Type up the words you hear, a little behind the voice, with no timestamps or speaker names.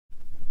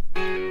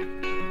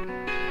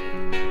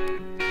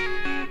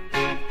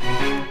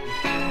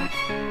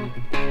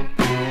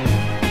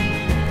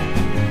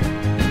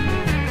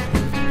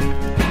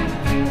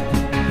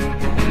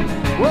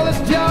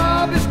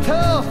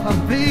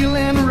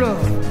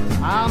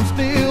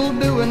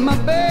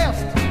my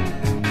best,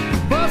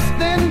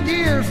 busting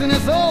gears in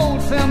this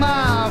old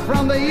semi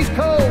from the East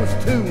Coast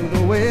to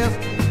the West.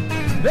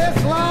 This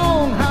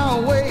long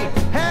highway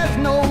has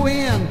no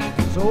end,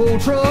 so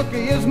old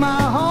Truckee is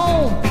my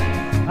home.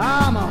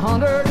 I'm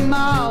 100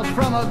 miles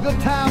from a good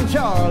time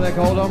Charlie,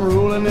 'cause I'm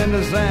rolling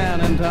into San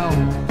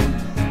Antonio.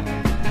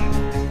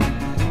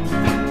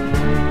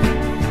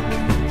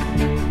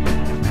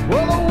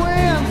 Well, the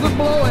winds are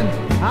blowing,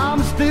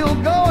 I'm still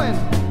going,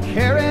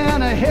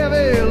 carrying a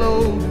heavy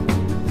load.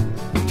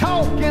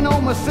 Talking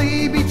on my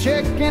CB,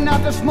 checking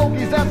out the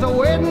Smokies that's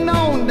a-waiting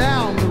on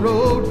down the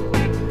road.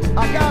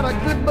 I got a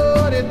good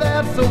buddy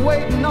that's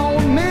a-waiting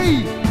on me.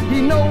 He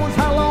knows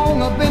how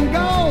long I've been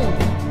gone.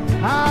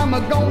 I'm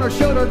a-gonna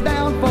shut her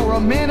down for a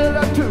minute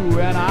or two,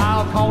 and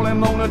I'll call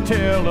him on the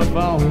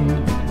telephone.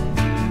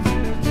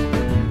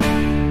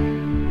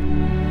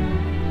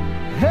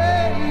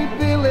 Hey,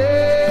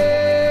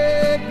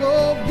 Billy, go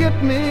get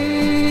me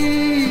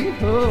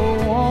a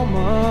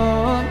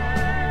woman.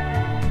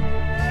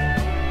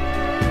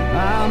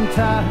 I'm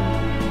tired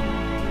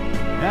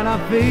and I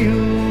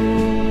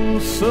feel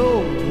so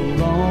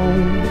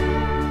alone.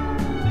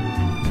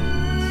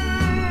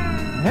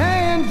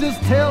 And just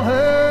tell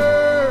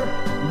her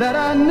that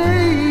I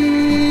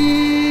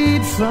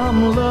need some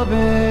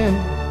loving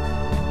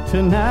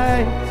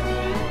tonight,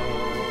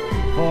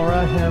 for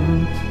I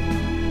haven't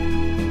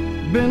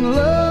been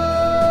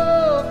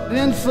loved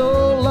in so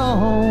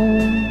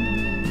long.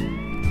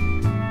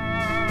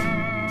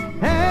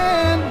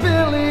 And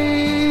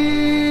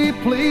Billy,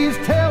 please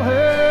tell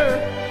her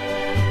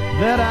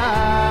that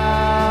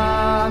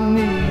I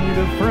need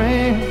a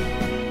friend,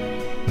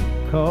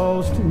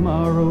 'cause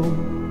tomorrow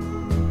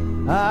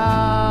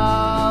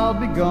I'll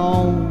be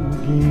gone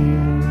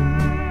again.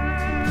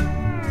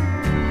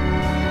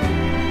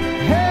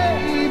 Hey,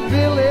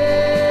 Billy,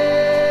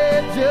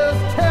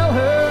 just tell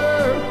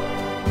her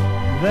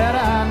that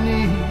I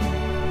need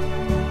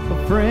a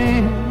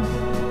friend,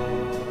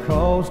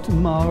 'cause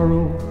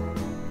tomorrow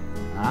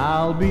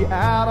I'll be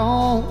out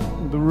on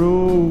the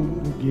road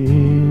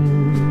again.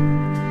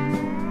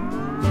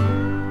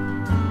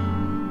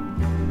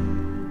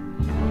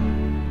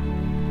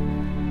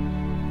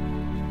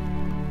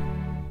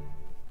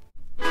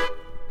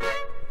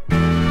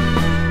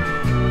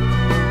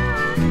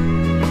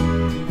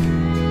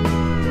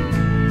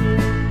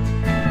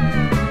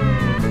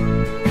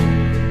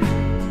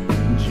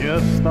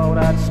 Thought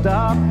I'd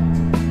stop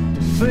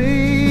to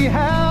see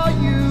how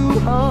you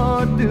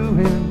are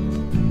doing,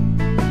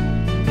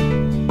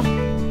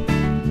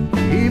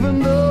 even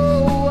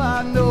though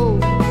I know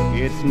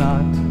it's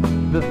not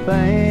the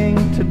thing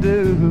to do.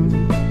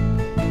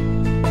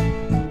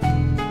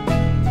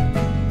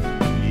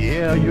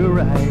 Yeah, you're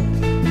right.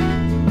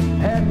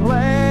 At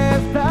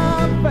last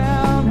I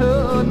found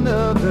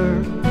another,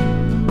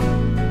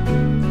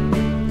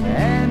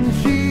 and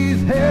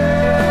she's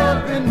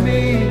helping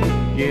me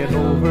get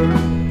over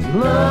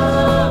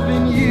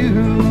loving you.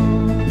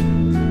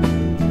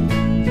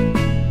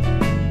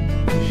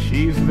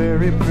 She's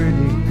very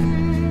pretty,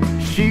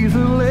 she's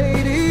a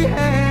lady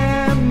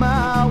and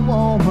my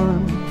woman,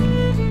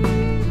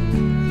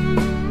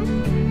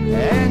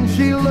 and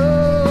she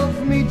loves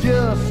me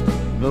just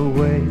the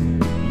way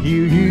you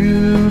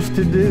used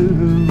to do.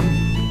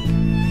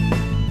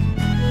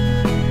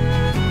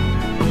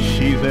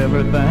 She's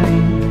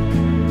everything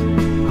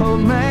a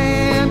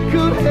man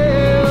could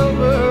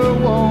ever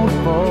want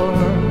for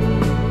her,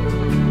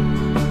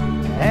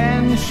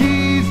 and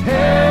she's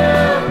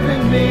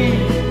helping me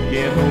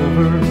get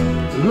over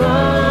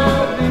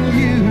loving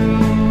you.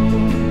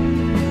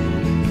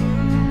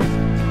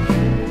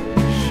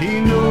 She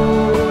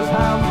knows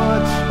how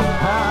much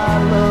I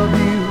love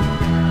you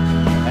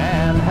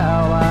and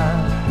how I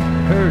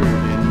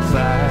hurt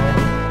inside,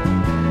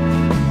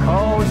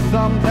 'cause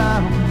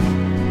sometimes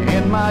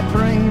in my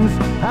dreams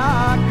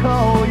I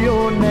call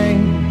your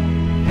name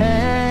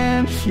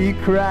and she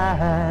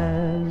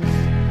cries,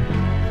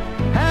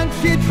 and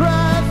she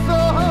tries so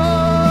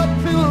hard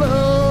to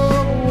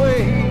love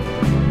away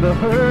the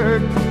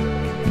hurt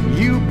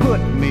you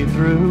put me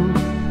through,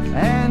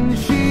 and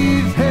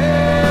she's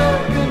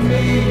helping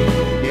me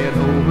get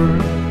over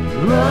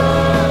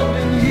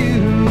loving you.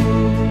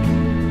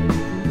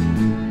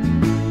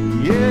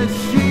 Yes,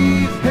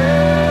 she's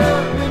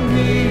helping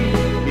me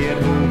get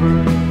over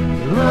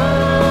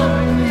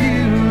loving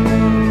you.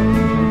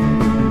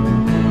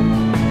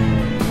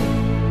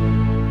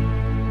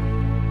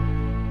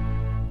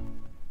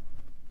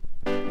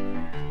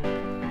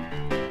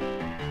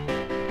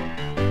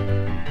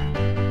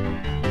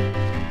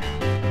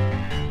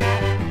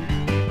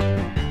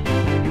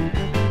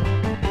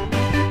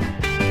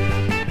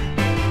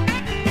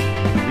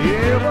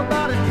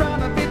 Everybody's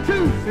trying to be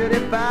too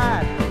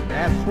city-fied.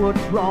 That's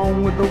what's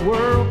wrong with the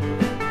world.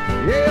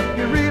 If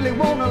you really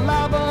want to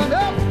liven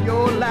up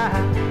your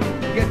life,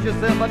 get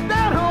yourself a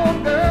down-home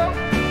girl,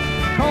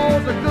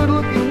 'cause a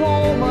good-looking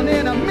woman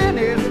in a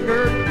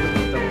mini-skirt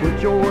to put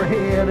your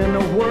head in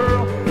the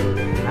whirl.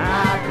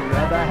 I'd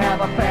rather have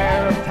a pair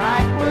of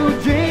tight blue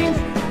jeans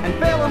and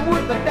fill them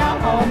with a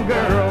down-home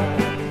girl.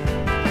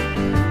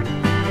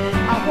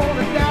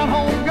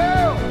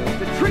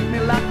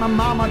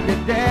 mama to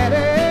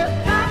daddy,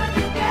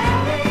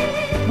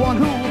 one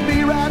who will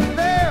be right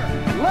there,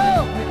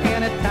 love me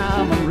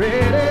anytime I'm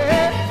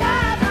ready.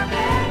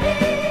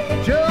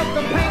 Just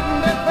a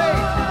painting their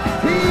face,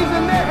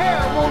 teasing their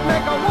hair won't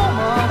make a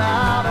woman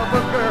out of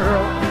a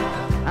girl.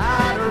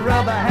 I'd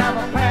rather have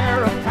a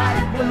pair of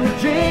tight blue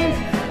jeans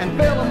and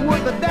fill them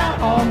with a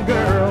down-home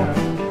girl.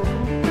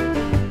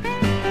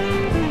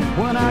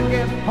 When I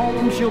get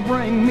home, she'll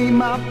bring me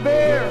my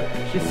fare.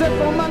 She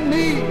sits on my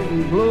knee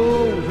and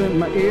blows in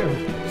my ear.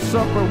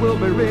 Supper will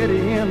be ready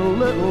in a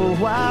little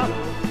while.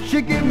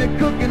 She give me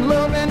cooking,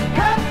 love, and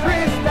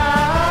country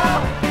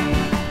style.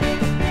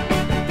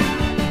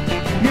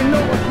 You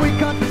know a sweet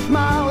country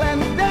smile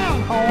and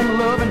down-home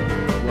loving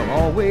will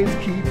always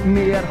keep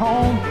me at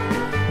home.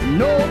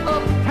 No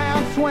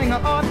uptown swinger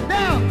or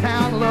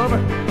downtown lover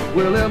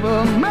will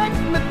ever make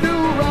me do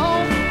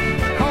wrong.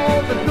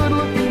 Cause a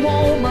good-looking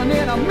woman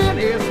in a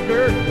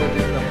mini-skirt will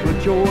just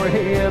put your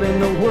head in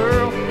the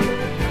world.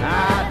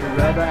 I'd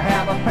rather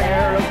have a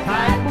pair of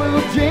tight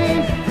blue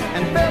jeans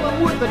and fill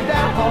them with a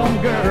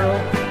down-home girl.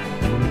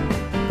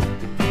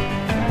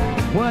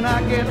 When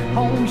I get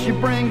home, she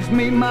brings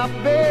me my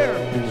fare.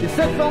 She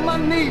sits on my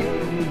knee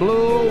and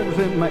blows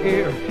in my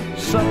ear.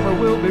 Supper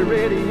will be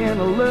ready in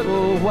a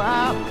little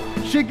while.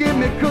 She give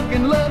me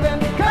cooking, love,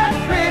 and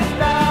country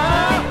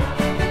style.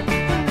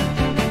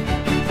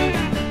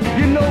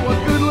 You know a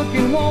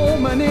good-looking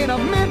woman in a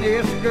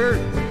mini-skirt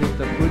just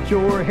to put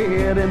your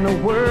head in the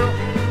world.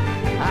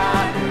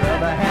 I'd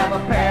rather have a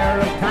pair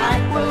of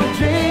tight blue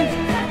jeans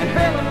and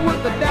fill them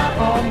with a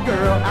down-home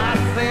girl. I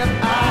said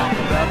I'd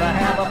rather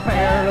have a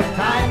pair of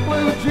tight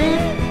blue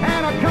jeans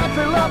and a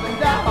country-loving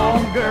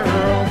down-home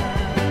girl.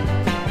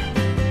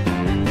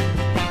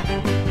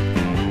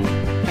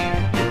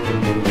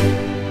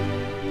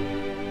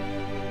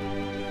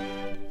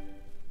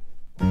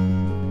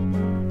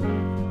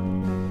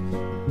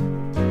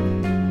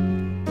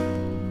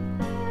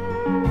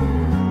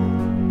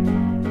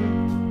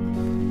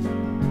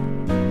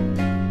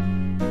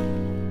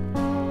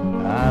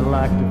 I'd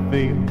like to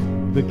feel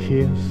the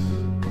kiss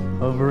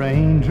of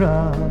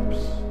raindrops,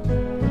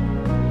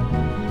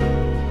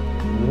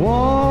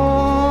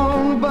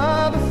 warmed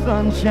by the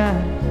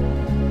sunshine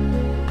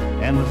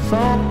and the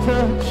soft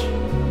touch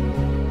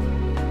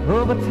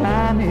of a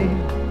tiny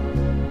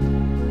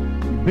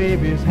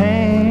baby's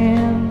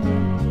hand.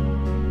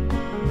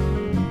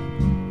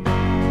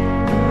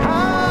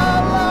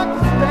 I'd like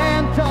to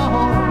stand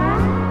tall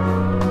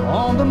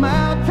on the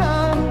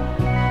mountain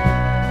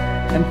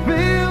and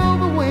feel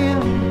the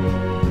wind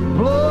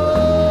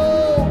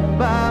blow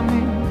by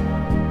me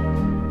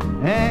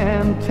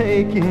and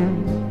take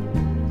in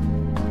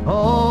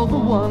all the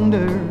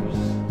wonders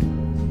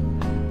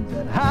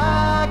that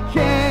I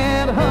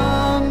can't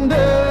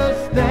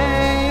understand.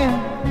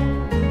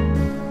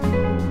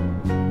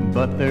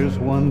 But there's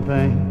one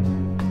thing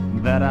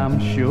that I'm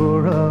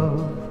sure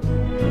of: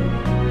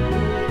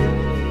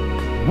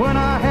 when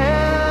I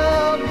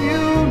have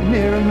you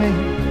near me,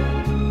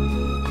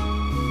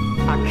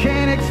 I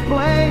can't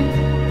explain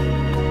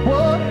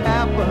what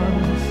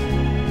happens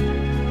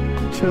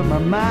to my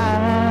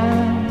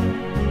mind.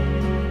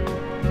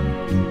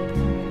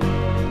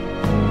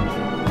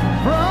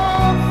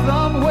 From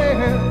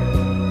somewhere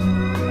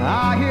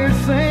I hear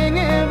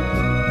singing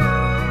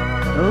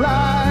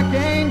like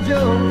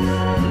angels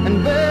and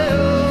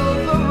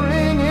bells are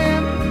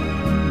ringing.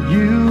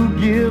 You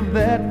give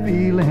that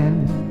feeling,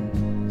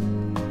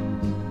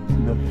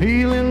 the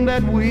feeling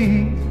that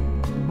we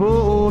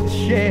both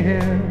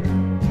share.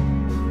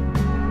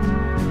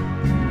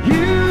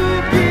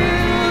 You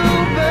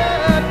give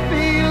that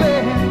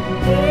feeling,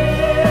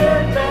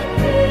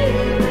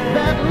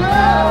 that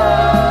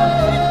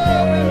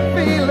love and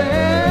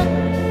feeling.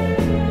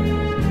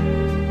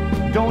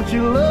 Don't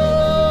you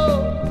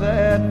love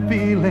that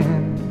feeling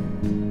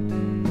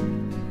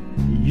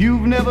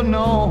you've never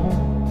known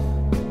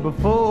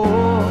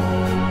before?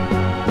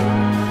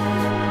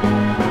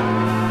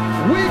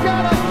 We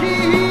gotta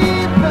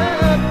keep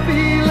that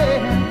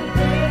feeling,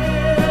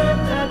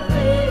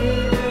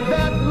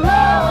 that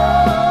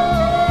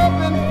love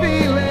and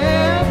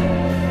feeling.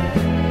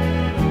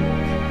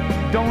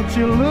 Don't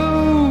you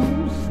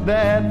lose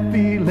that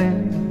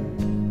feeling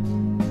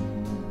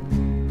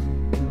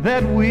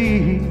that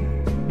we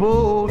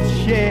both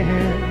share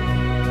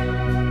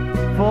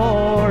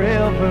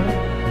forever.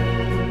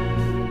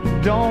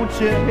 Don't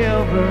you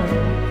ever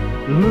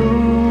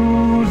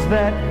lose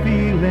that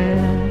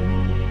feeling.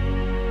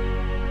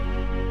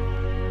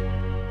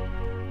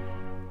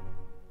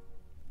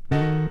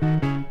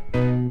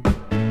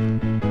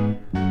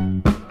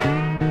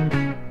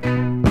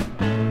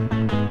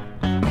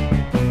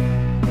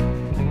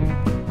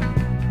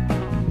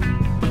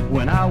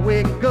 When I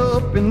wake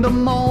up in the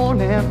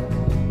morning,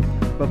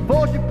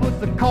 before she puts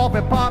the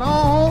coffee pot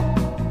on,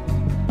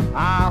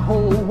 our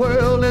whole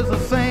world is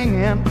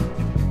a-singing,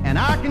 and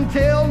I can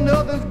tell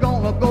nothing's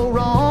gonna go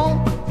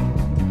wrong.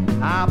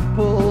 I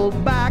pull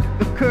back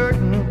the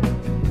curtain,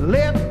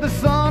 let the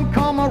sun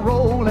come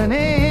a-rolling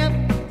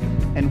in,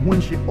 and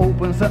when she she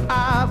opens her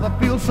eyes, I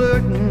feel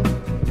certain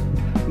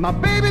my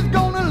baby's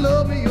gonna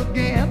love me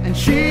again. And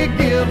she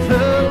gives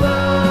her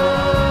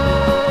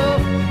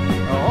love,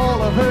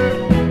 all of her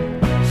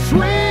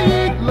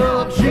sweet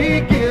love.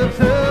 She gives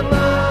her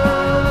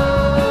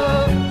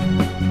love,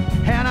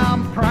 and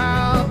I'm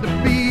proud to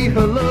be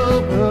her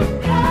lover,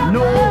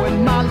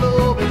 knowing my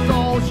love is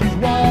all she's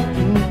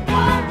wanting.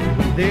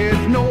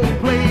 There's no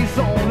place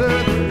on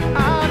earth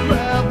I'd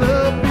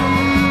rather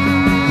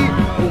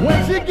be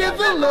when she gives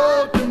her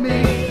love to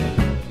me.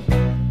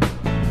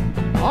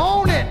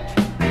 Own it.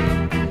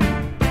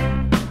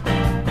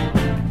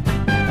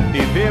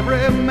 If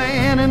every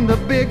man in the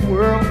big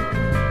world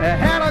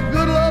had a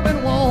good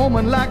loving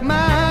woman like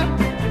mine,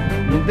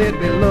 they'd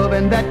be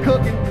loving that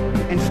cooking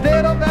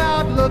instead of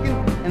out looking,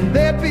 and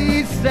they'd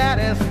be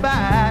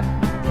satisfied.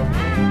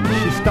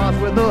 She starts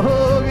with a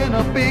hug and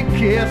a big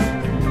kiss,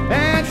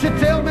 and she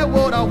tells me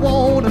what I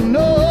want to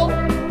know.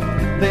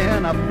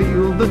 Then I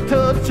feel the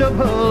touch of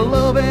her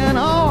loving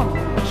arm.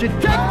 She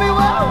takes me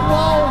where I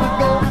want to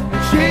go.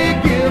 She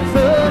gives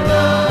her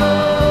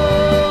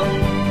love,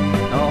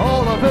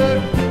 all of her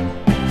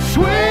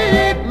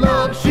sweet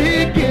love. She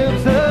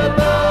gives her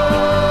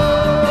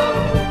love,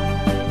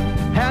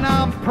 and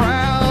I'm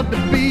proud to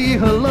be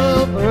her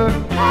lover,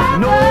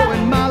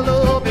 knowing my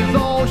love is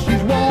all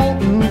she's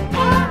wanting.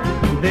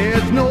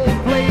 There's no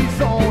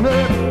place on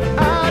earth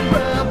I'd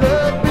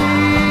rather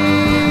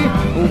be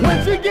when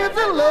she gives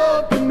her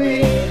love to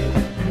me.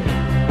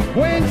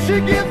 When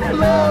she gives her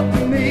love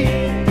to me.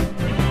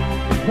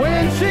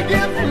 When she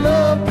gives her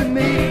love to me.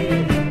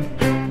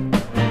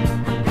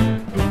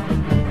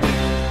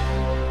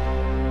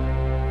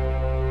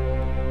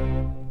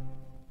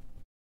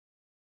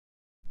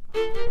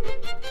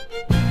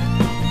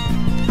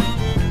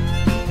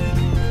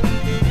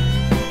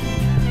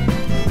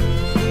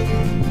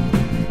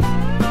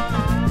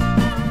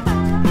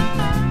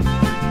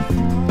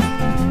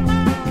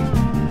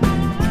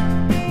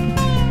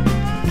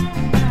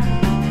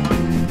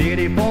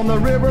 On the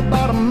river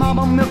bottom,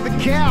 mama milk the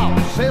cow,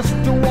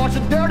 sister wash the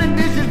dirty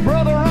dishes,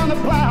 brother run the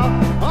plow,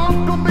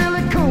 Uncle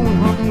Billy Coon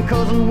hunting,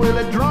 cousin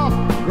Willie drunk,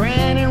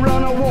 granny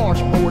run a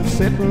washboard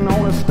sitting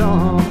on a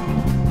stump,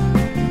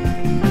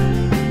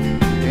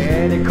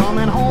 daddy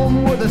coming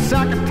home with a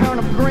sack of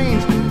turnip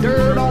greens,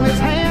 dirt on his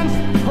hands,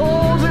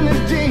 holes in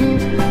his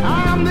jeans.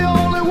 I'm the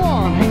only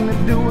one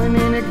ain't doing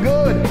any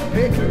good,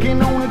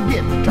 picking on a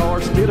guitar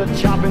instead of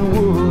chopping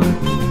wood.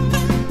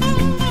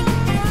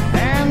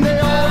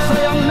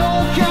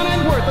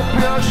 A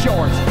pair of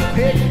shorts,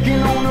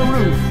 picking on the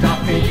rooftop,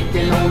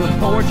 picking on the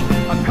porch.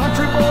 A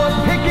country boy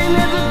picking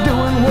isn't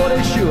doing what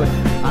he should.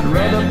 I'd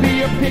rather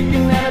be a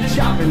picking than a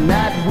chopping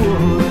that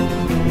wood.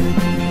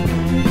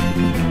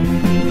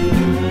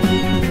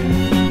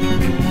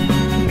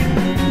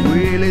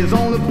 Willie's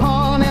on the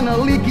pond in a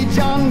leaky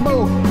John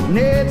boat.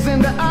 Ned's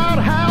in the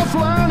outhouse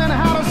learning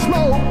how to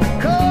smoke.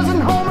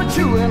 Cousin Homer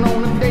chewing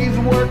on a day's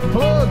work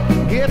plug,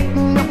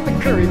 getting up the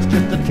courage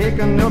just to take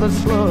another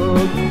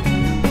slug.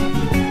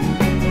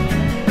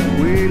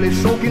 Willie's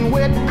soaking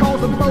wet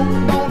cause the boat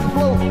don't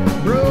float.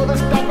 Brother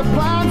stopped the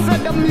plow and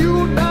said the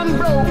mule done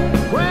broke.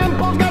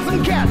 Grandpa's got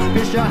some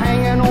catfish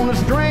hanging on a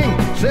string.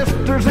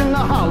 Sister's in the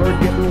holler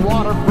getting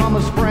water from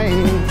a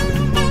spring.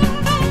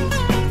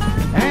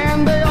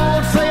 And they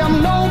all say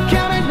I'm no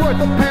count ain't worth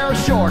a pair of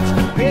shorts,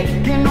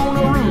 picking on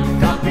the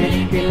rooftop,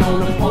 picking on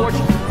the porch.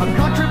 A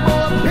country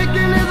boy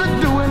picking isn't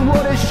doing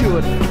what he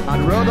should.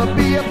 I'd rather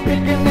be a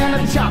picking than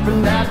a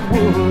chopping that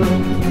wood.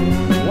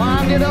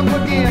 Wind it up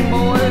again,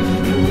 boys.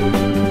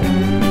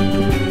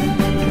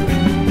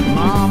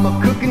 Mama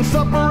cooking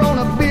supper on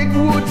a big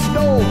wood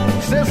stove.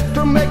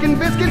 Sister making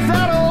biscuits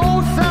out of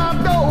old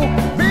sourdough.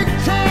 Big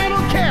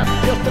channel cat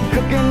just a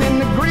cooking in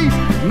the grease.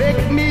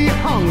 Make me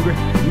hungry,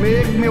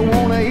 make me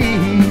wanna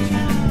eat.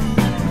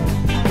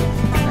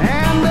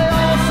 And they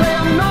all say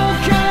I'm no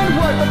count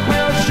worth a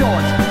pair of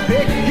shorts,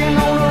 picking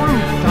on the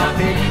rooftop,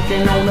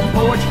 picking on the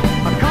porch.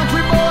 A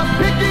country boy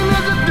picking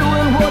isn't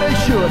doing what he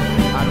should.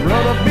 I'd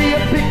rather be a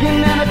picking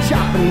than a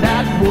chopping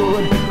that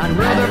wood. I'd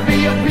rather be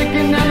a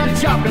picking than a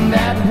chopping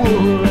that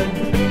wood.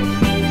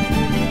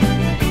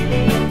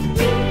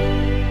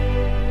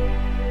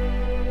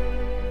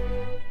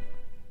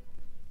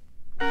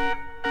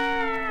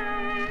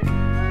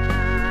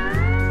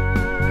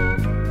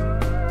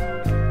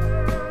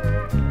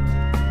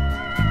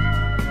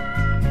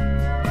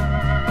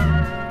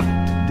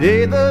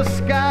 Today the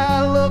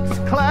sky looks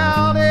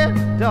cloudy,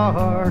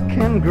 dark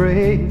and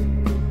gray.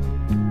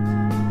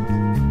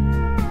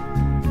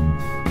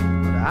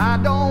 I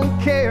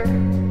don't care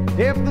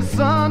if the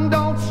sun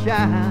don't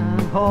shine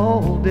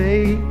all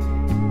day.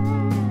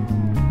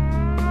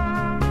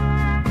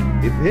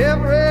 If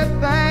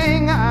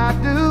everything I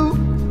do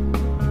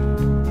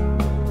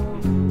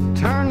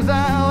turns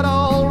out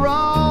all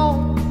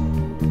wrong,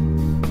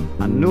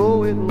 I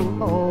know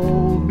it'll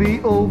all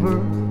be over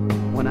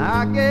when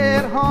I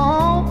get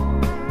home.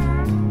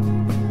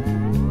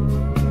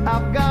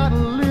 I've got a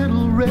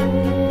little red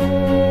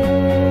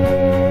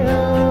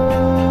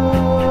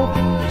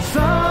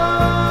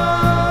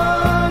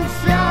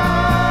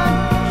sunshine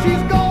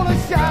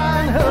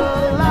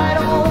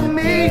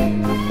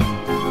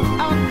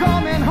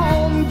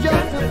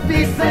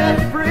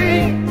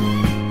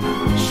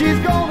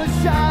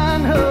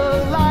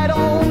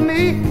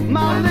be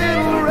my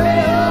little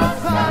ray of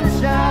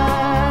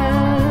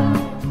sunshine.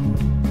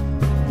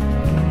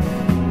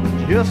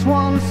 Just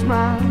one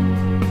smile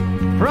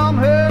from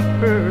her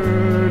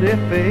pretty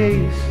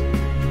face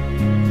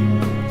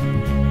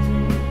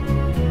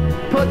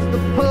puts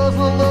the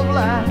puzzle of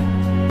life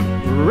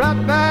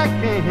right back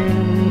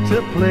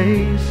into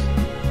place.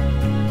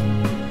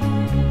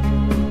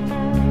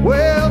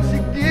 Well, she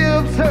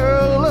gives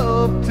her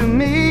love to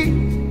me,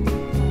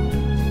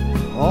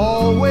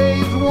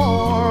 always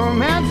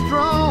warm and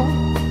strong.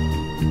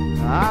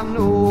 I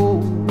know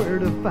where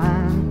to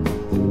find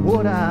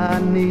what I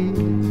need.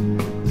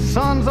 The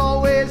sun's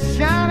always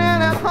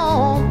shining at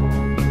home.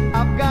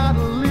 I've got a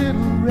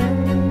little ray.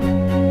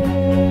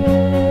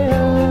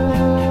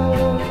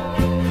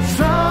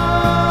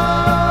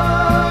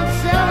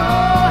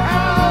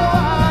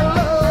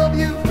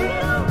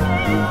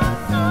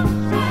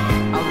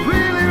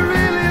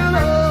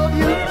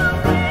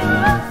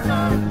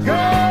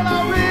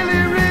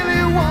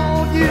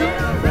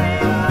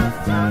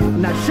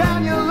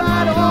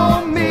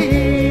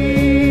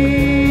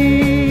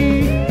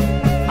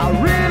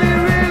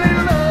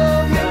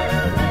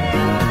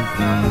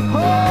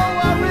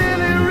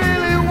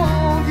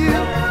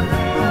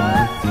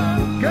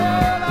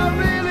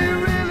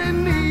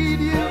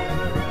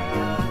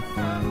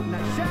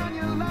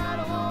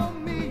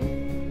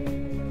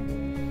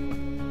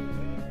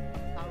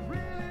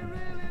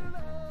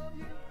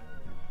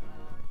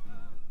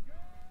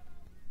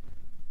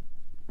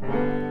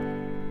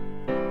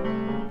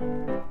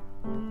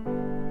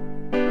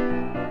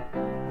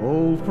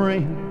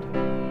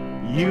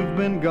 You've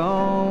been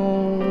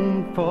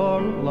gone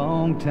for a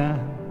long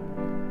time.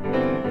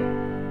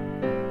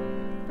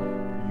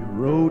 You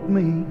wrote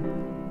me,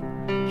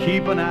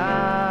 keep an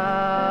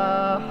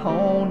eye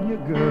on your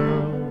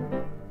girl.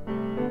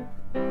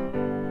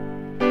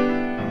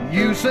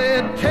 You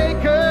said take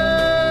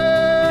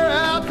her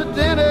out to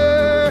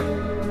dinner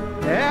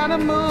and a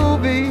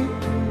movie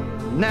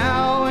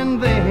now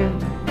and then.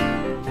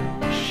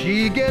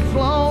 She gets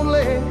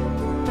lonely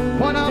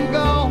when I'm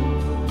gone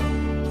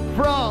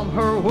from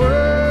her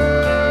world.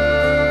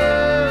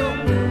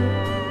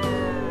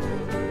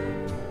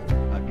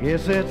 I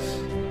guess it's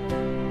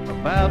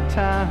about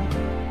time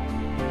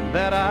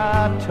that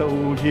I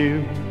told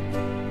you.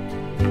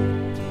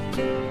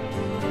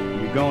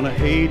 You're gonna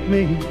hate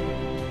me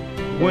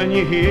when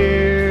you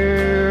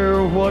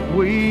hear what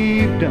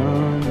we've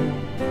done.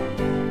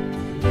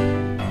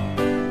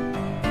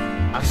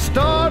 I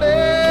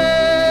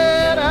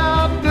started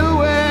out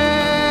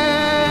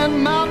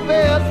doing my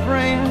best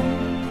friend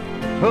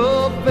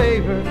a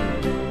favor,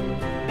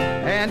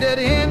 and it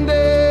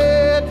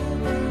ended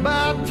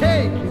by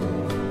taking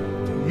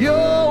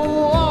your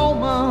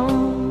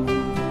woman.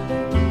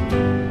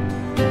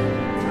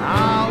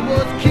 I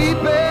was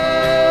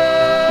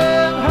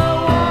keeping her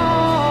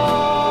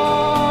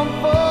warm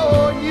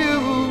for you,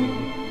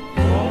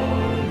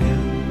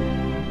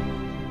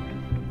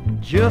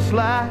 just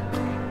like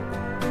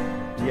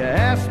you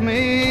asked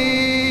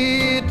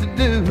me to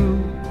do.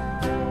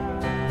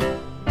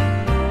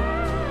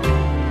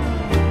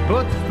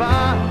 Put the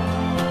fire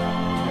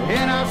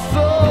in our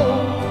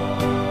soul,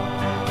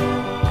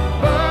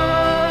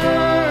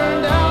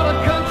 burned out of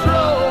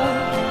control,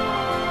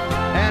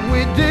 and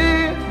we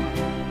did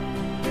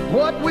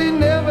what we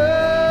never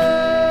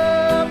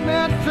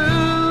meant to.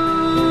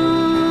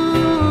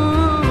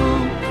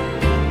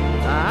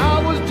 I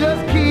was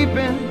just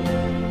keeping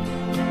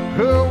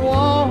her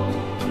warm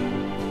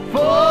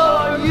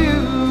for you.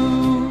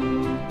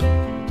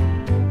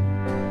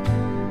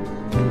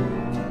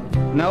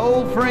 Now,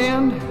 old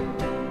friend,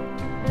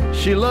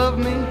 she loved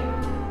me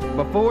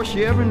before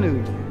she ever knew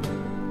you.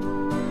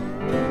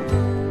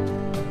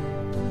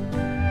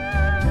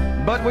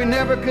 But we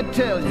never could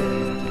tell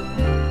you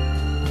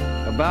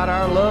about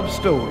our love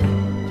story.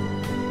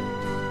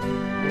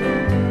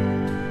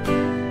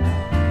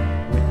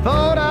 We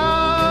thought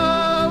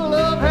our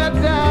love had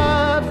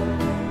died,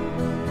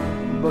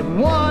 but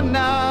one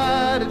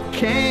night it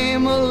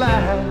came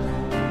alive.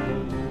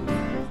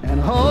 And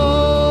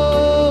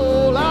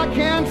all I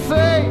can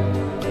say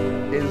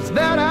is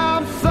that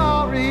I'm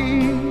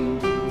sorry.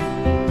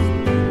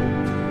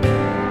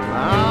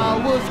 I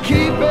was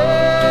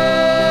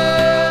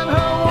keeping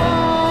her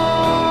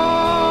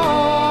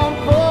warm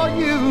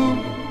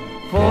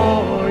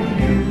for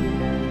you,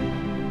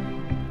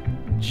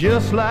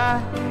 just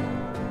like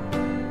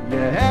you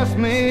asked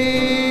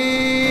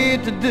me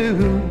to do.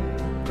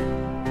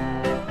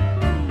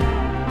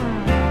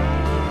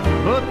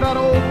 But that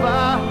old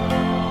fire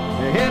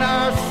in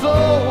our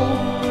soul,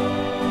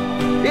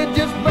 it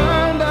just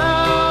burned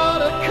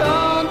out of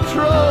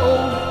control,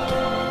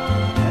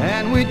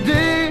 and we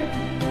did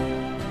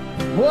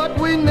what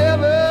we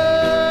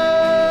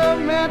never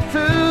meant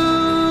to.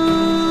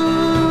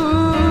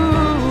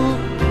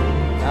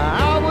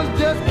 I was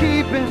just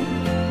keeping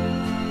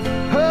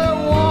her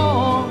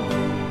warm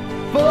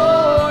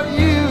for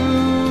you.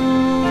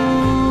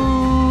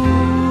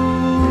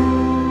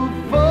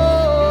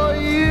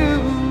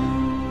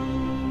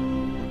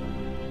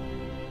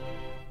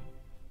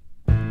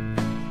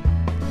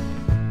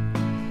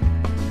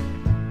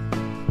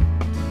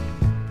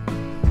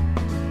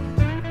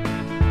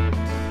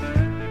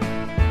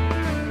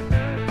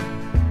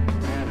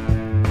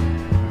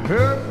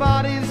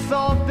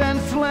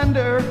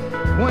 tender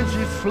when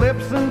she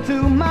slips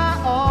into my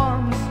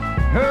arms.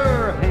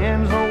 Her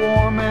hands are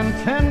warm and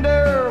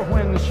tender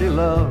when she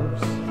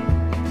loves.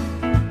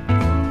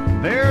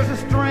 There's a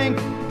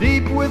strength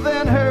deep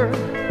within her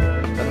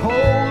that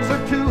holds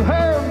her to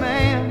her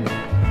man,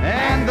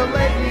 and the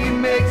lady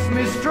makes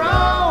me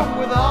strong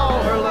with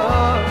all her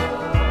love.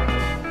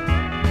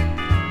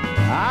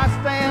 I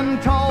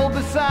stand tall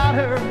beside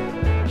her,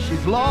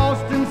 she's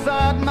lost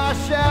inside my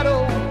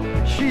shadow.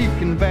 She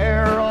can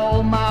bear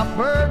all my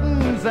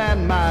burdens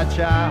and my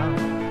child.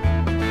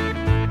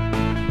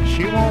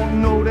 She won't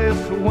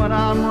notice when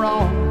I'm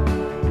wrong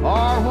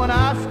or when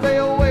I stay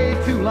away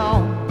too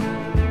long,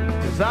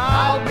 'cause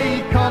I'll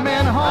be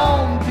coming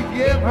home to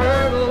give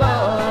her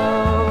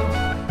love.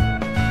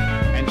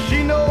 And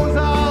she knows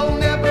I'll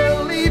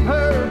never leave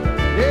her,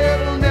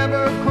 it'll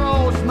never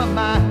cross my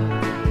mind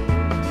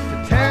to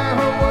tear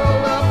her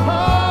world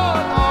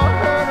apart or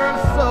hurt her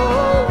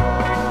soul.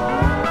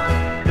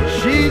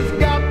 She's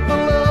got the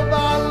love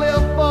I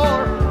live for,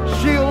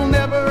 she'll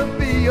never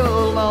be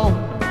alone.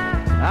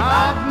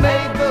 I've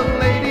made the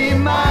lady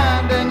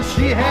mine and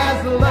she has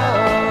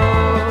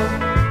love.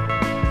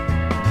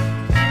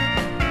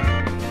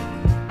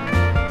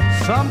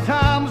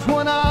 Sometimes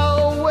when I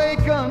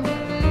awaken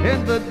in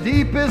the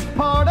deepest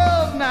part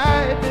of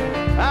night,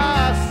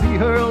 I see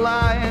her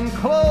lying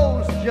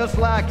close just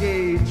like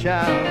a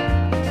child.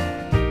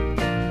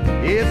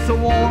 It's a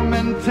warm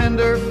and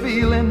tender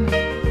feeling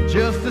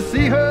just to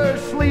see her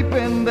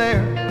sleeping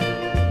there,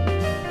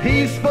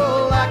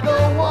 peaceful like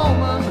a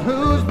woman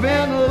who's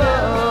been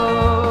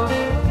loved.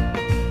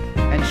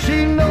 And she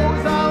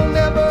knows I'll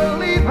never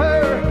leave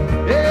her,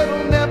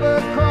 it'll never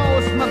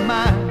cross my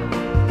mind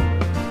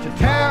to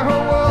tear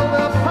her world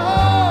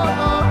apart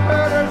or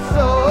hurt her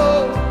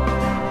soul.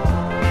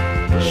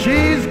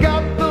 She's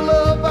got the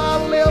love I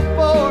live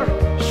for,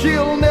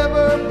 she'll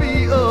never be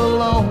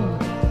alone.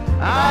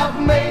 I've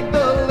made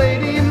the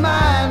lady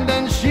mine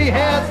and she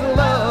has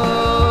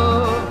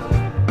love.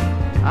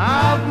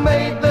 I've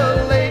made the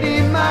lady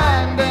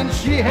mine and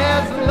she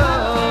has love.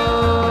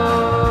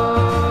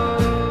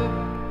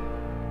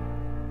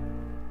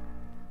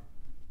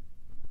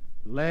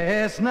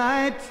 Last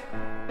night,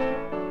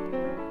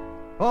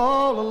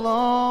 all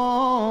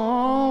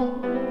alone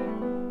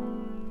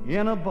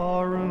in a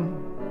barroom,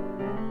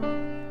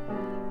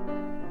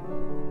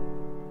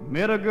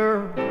 met a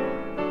girl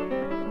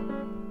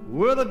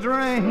with a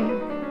drink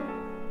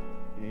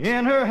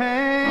in her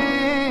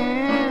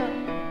hand.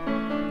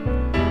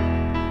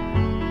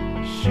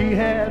 She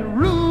had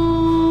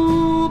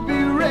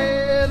ruby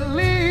red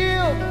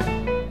lips,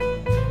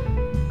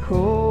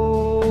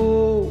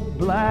 coal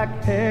black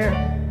hair,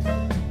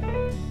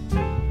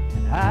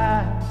 and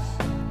eyes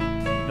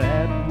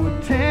that would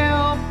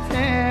tempt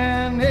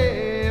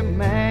any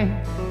man.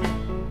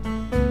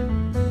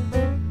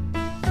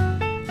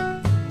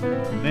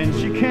 Then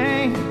she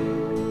came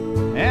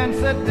and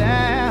sat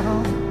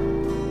down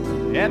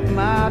at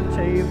my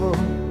table,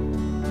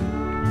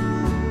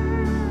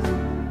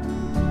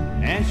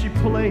 and she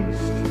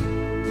placed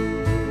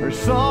her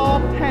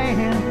soft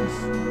hands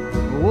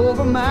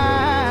over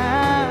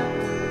mine.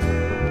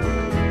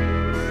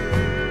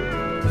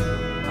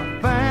 I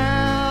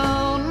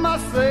found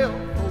myself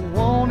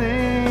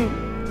wanting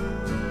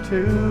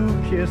to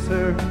kiss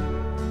her,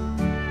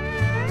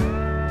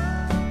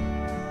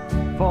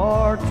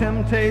 for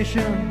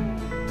temptation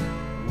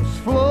was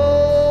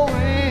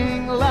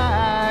flowing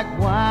like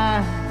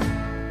wine.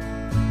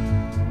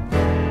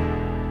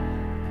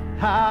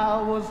 I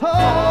was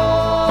almost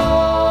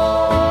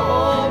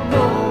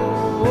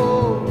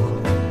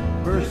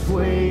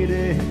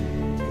persuaded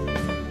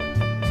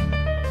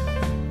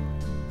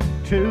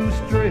to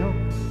strip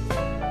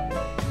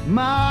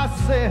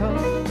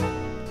myself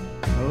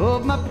of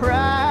my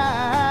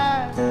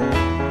pride.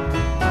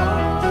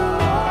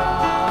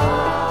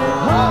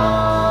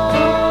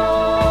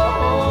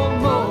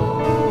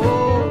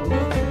 Almost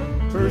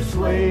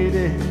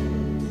persuaded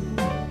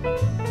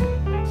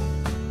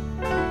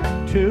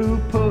to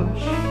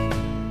push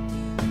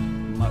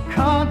my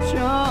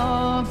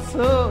conscience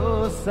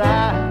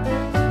aside.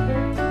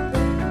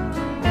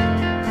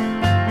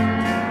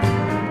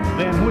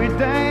 Then we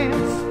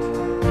danced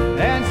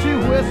and she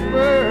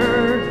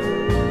whispered,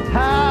 I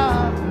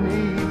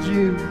need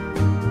you.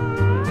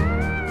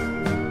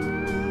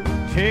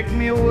 Take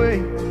me away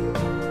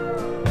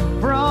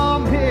from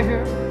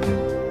here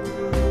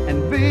and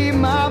be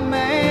my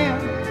man.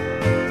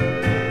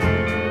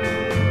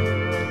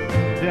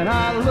 Then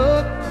I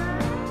looked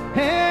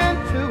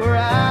into her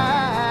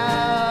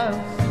eyes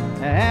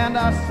and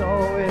I saw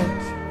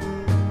it,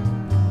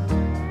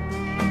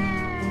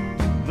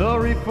 the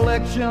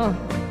reflection of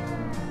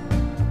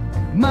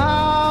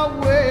my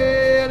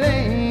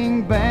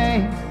wedding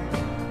band.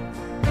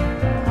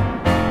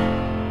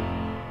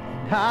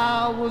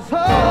 I was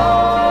almost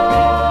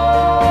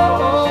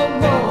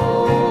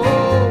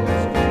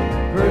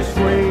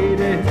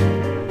persuaded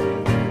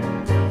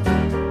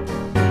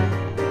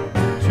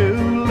to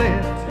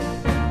let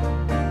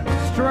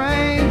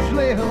strange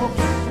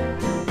lips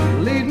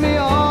lead me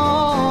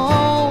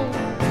on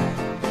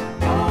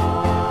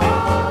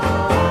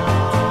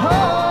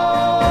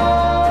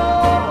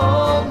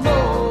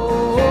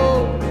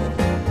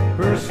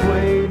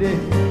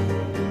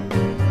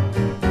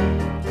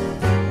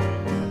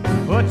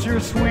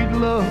sweet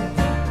love